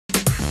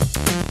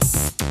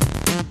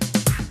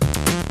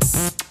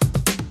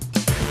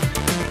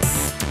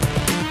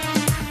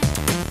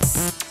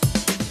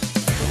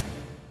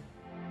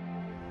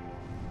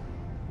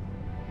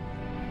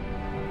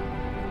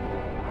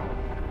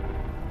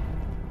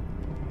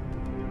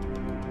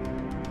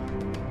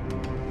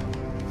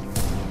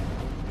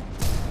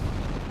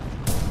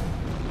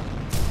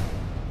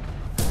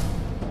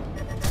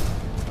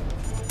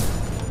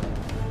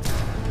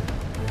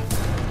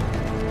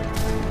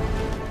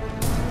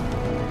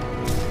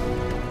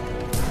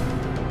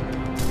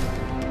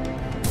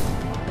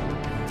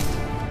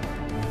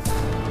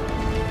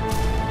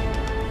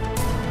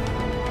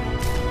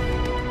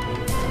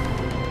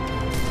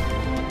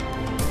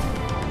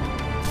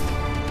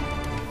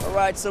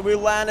Alright, so we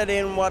landed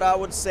in what I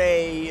would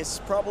say is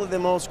probably the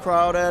most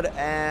crowded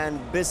and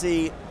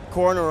busy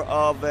corner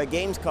of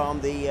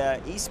Gamescom, the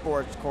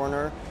esports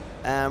corner.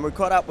 And we're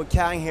caught up with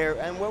Khang here,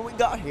 and when we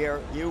got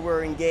here, you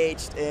were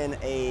engaged in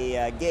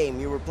a game.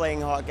 You were playing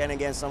Hawken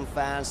against some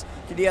fans.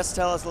 Could you just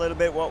tell us a little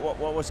bit what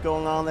was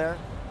going on there?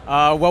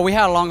 Well, we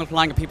had a long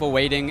line of people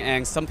waiting,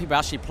 and some people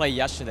actually played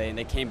yesterday, and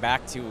they came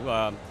back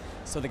to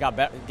so they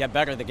get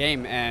better at the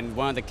game. And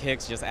one of the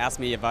kids just asked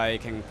me if I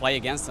can play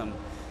against him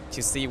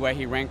to see where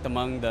he ranked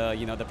among the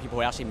the people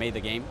who actually made the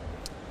game.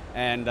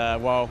 And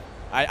well,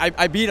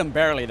 I beat him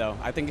barely though.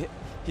 I think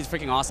he's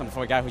freaking awesome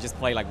for a guy who just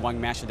played like one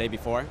match the day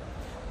before.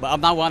 But I'm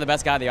not one of the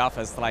best guys in the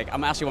office. Like,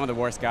 I'm actually one of the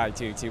worst guys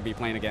to be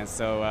playing against.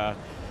 So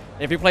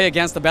if you play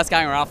against the best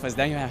guy in our office,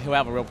 then he'll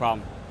have a real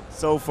problem.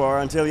 So far,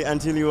 until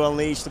you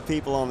unleash the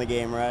people on the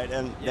game, right?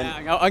 And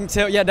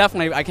yeah,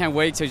 definitely. I can't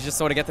wait to just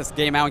sort of get this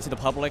game out into the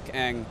public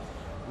and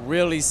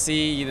really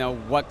see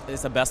what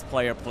is the best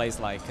player plays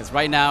like. Because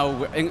right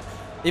now,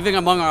 even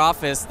among our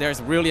office,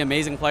 there's really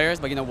amazing players,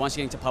 but once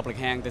you get into public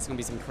hang, there's going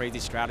to be some crazy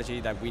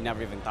strategy that we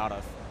never even thought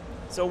of.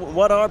 So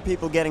what are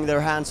people getting their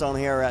hands on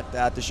here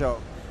at the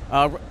show?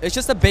 It's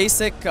just a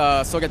basic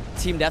sort of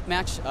team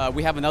deathmatch.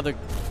 We have another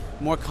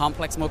more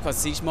complex mode called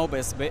Siege mode,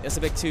 but it's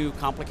a bit too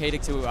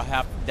complicated to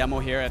have demo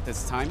here at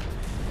this time.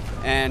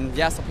 And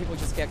yeah, so people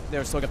just get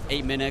their sort of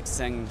 8 minutes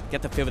and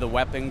get the feel of the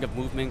weapon, the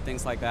movement,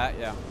 things like that,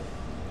 yeah.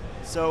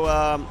 So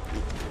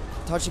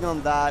touching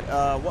on that,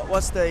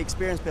 what's the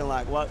experience been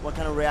like? What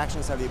kind of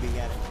reactions have you been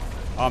getting?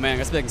 Oh man,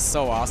 it's been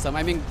so awesome.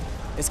 I mean,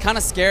 it's kind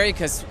of scary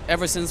because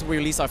ever since we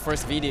released our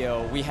first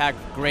video, we had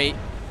great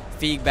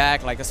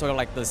feedback, like a sort of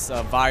like this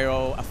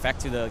viral effect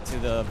to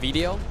the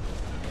video.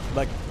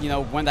 But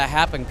when that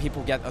happened,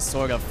 people get a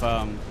sort of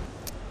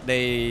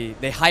they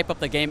hype up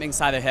the game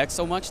inside their head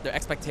so much, their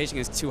expectation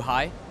is too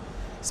high.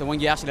 So when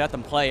you actually let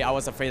them play, I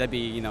was afraid that'd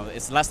be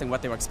it's less than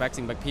what they were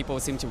expecting. But people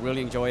seem to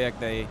really enjoy it.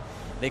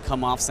 They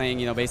come off saying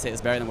basically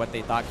it's better than what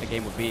they thought the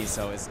game would be.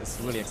 So it's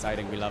really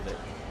exciting. We loved it.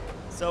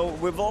 So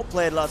we've all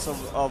played lots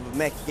of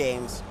mech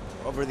games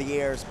over the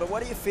years, but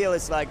what do you feel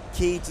is like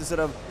key to sort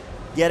of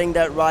getting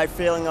that right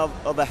feeling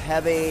of a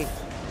heavy,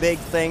 big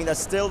thing that's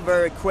still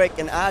very quick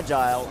and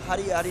agile? How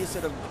do you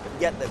sort of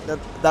get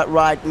that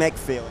right mech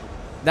feeling?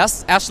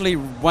 That's actually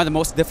one of the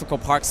most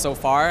difficult parts so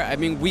far. I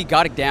mean, we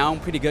got it down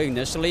pretty good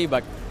initially,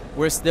 but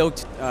we're still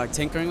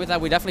tinkering with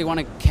that. We definitely want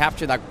to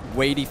capture that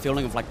weighty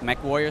feeling of like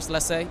mech warriors,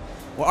 let's say.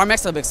 Well, our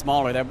mechs are a bit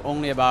smaller. They're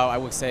only about, I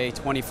would say,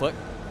 20 foot.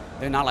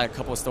 They're not like a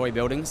couple of story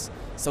buildings,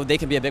 so they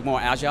can be a bit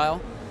more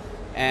agile.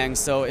 And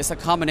so it's a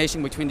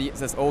combination between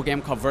this old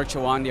game called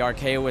Virtual On, the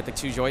arcade with the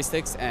 2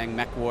 joysticks, and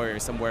Mech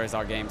Warriors, somewhere is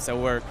our game.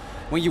 So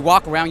when you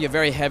walk around, you're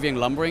very heavy and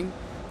lumbering,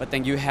 but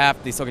then you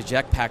have the sort of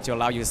jetpack to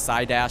allow you to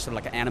side dash, or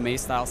like an anime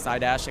style side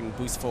dash, and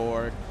boost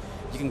forward.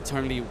 You can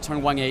turn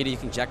 180, you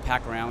can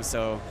jetpack around.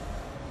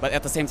 But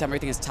at the same time,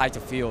 everything is tied to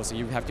feel, so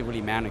you have to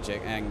really manage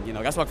it. And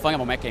that's what's fun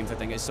about mech games, I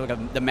think. It's sort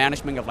of the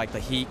management of like the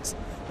heat,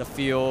 the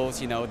feels,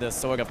 the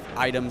sort of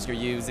items you're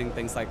using,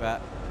 things like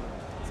that.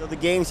 So the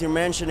games you're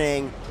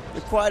mentioning,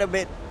 they're quite a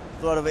bit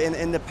sort of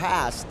in the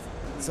past.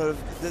 Sort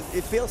of,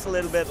 it feels a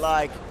little bit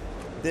like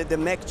the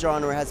mech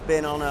genre has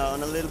been on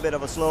a little bit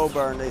of a slow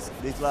burn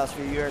these last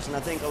few years, and I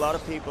think a lot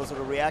of people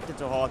sort of reacted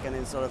to Hawken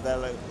in sort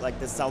of like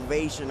the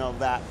salvation of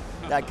that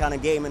kind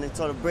of game, and it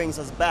sort of brings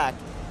us back.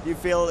 Do you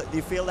feel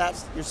that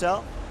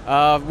yourself?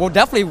 Well,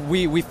 definitely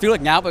we feel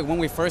it now, but when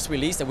we first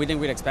released it, we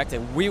didn't really expect it.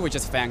 We were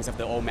just fans of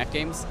the old mech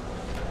games.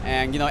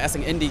 And as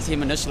an indie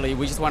team initially,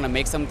 we just want to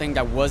make something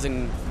that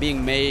wasn't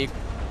being made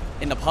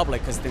in the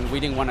public, because then we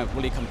didn't want to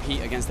really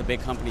compete against the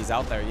big companies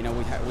out there.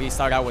 We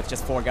started out with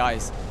just 4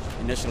 guys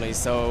initially,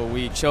 so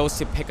we chose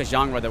to pick a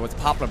genre that was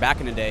popular back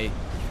in the day,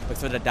 but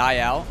sort of die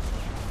out.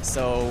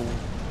 So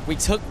we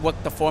took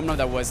what the formula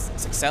that was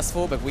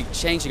successful, but we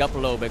changed it up a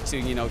little bit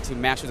to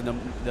match with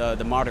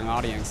the modern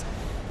audience.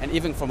 And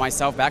even for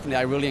myself back in the day,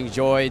 I really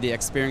enjoyed the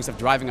experience of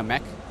driving a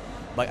mech,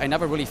 but I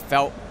never really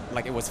felt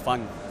like it was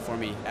fun for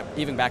me,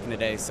 even back in the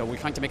day. So we're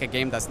trying to make a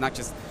game that's not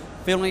just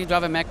feeling you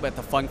drive a mech, but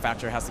the fun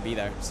factor has to be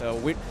there. So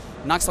we're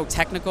not so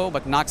technical,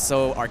 but not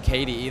so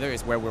arcadey either,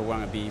 is where we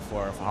want to be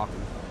for Hawken.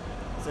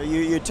 So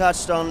you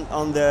touched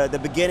on the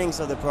beginnings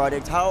of the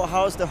project.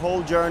 How's the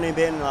whole journey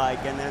been like,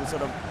 and then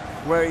sort of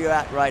where are you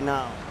at right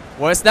now?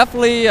 Well, it's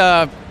definitely,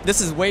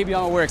 this is way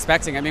beyond what we're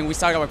expecting. I mean, we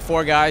started out with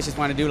 4 guys, just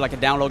want to do like a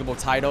downloadable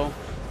title,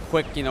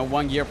 quick,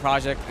 1-year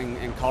project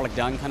and call it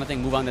done kind of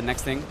thing, move on to the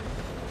next thing.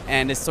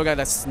 And it's still got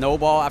that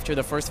snowball after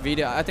the first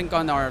video. I think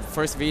on our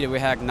first video we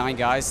had 9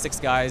 guys, 6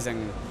 guys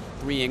and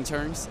 3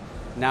 interns.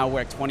 Now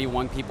we're at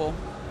 21 people.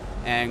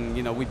 And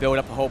we built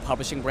up a whole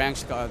publishing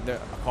branch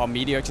called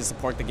Media to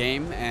support the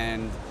game.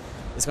 And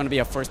it's going to be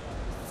our first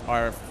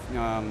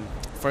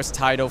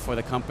title for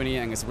the company,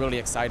 and it's really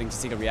exciting to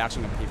see the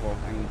reaction of people.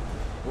 And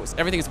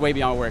everything is way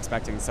beyond what we're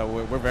expecting, so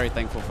we're very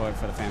thankful for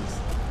the fans.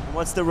 And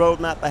what's the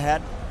roadmap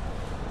ahead?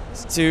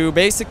 To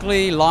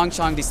basically launch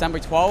on December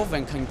 12th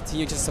and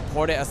continue to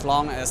support it as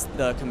long as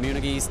the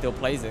community still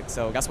plays it.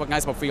 So that's what's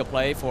nice about free to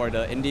play for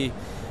the indie,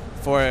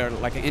 for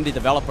like an indie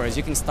developer, is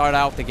you can start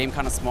out the game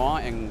kind of small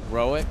and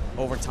grow it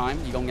over time.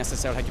 You don't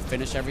necessarily have to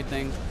finish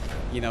everything.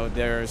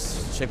 There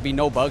should be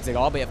no bugs at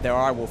all, but if there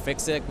are, we'll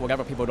fix it.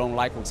 Whatever people don't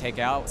like, we'll take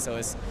out. So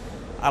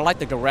I like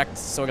the direct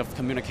sort of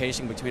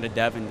communication between the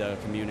dev and the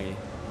community.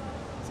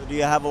 So do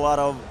you have a lot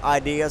of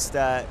ideas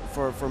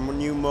for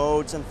new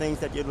modes and things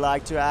that you'd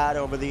like to add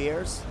over the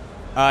years?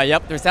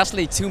 Yep, there's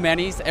actually too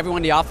many. Everyone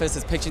in the office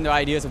is pitching their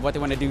ideas of what they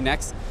want to do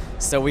next.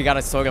 So we got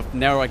to sort of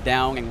narrow it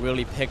down and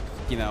really pick,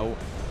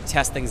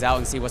 test things out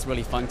and see what's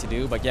really fun to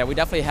do. But yeah, we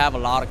definitely have a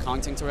lot of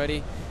content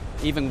already,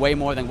 even way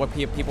more than what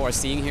people are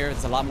seeing here.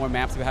 There's a lot more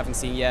maps we haven't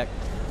seen yet,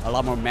 a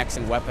lot more mechs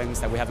and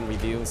weapons that we haven't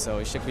reviewed. So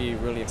it should be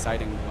really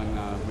exciting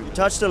when you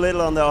touched a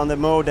little on the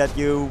mode that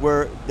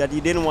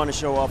you didn't want to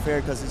show off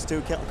here because it's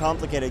too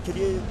complicated. Could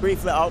you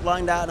briefly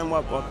outline that and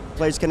what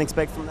players can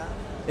expect from that?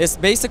 It's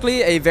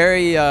basically a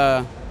very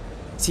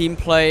team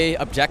play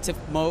objective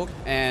mode,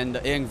 and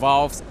it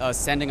involves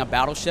sending a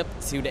battleship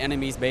to the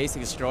enemy's base to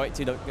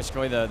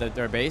destroy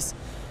their base.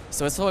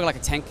 So it's sort of like a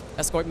tank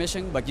escort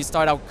mission, but you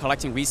start out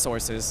collecting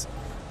resources.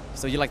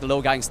 So you're like the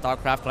little guy in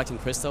StarCraft collecting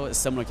crystal. It's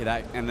similar to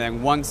that. And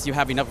then once you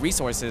have enough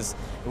resources,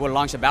 it will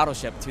launch a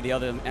battleship to the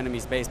other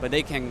enemy's base. But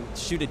they can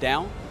shoot it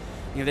down.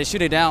 If they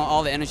shoot it down,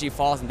 all the energy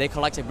falls, and they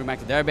collect it, bring back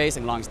to their base,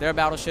 and launch their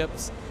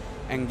battleships.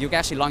 And you can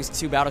actually launch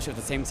 2 battleships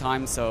at the same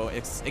time. So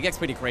it gets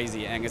pretty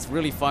crazy, and it's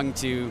really fun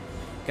to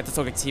get the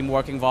sort of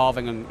teamwork involved,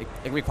 and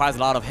it requires a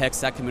lot of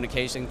hex-set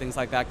communication, things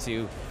like that,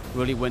 to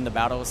really win the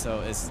battle. So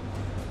it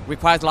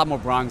requires a lot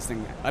more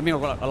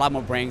a lot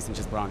more brains than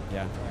just brawn.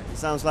 Yeah. It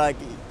sounds like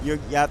you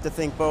have to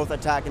think both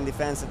attack and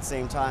defense at the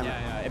same time.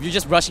 Yeah. If you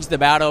just rush into the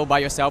battle by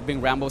yourself,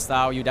 being Rambo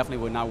style, you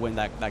definitely would not win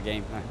that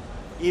game.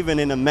 Even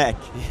in a mech.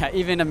 Yeah,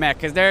 even in a mech,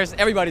 because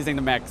everybody's in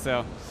the mech.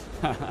 So.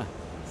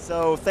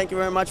 So thank you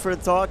very much for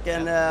the talk,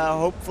 and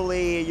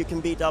hopefully you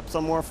can beat up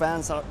some more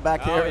fans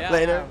back here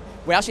later. Yeah.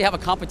 We actually have a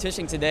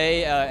competition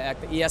today at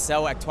the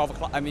ESL at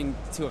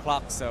 2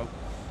 o'clock. So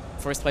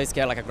first place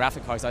get like a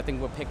graphic card. So I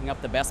think we're picking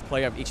up the best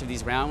player of each of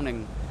these rounds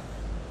and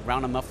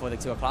round them up for the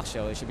 2 o'clock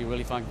show. It should be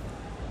really fun.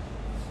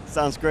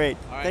 Sounds great.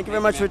 Right, thank you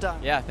very much for your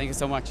time. Yeah, thank you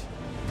so much.